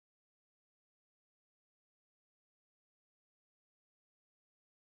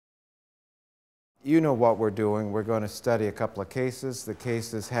You know what we're doing. We're going to study a couple of cases. The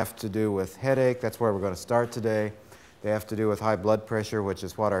cases have to do with headache. That's where we're going to start today. They have to do with high blood pressure, which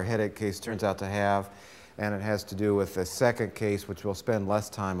is what our headache case turns out to have. And it has to do with the second case, which we'll spend less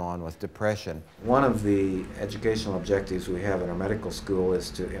time on, with depression. One of the educational objectives we have in our medical school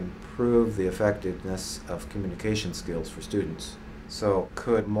is to improve the effectiveness of communication skills for students. So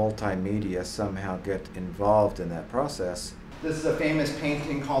could multimedia somehow get involved in that process? This is a famous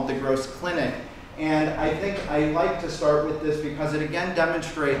painting called The Gross Clinic. And I think I like to start with this because it again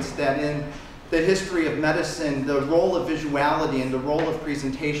demonstrates that in the history of medicine, the role of visuality and the role of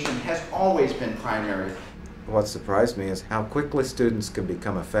presentation has always been primary. What surprised me is how quickly students can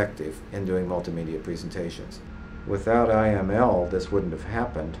become effective in doing multimedia presentations. Without IML, this wouldn't have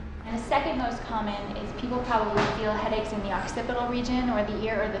happened. And the second most common is people probably feel headaches in the occipital region or the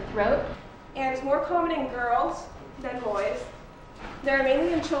ear or the throat. And it's more common in girls than boys. They're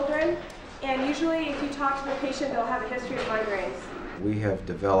mainly in children. And usually if you talk to the patient, they'll have a history of migraines. We have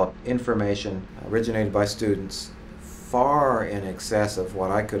developed information originated by students far in excess of what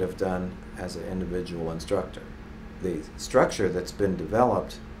I could have done as an individual instructor. The structure that's been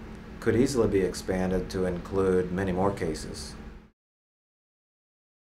developed could easily be expanded to include many more cases.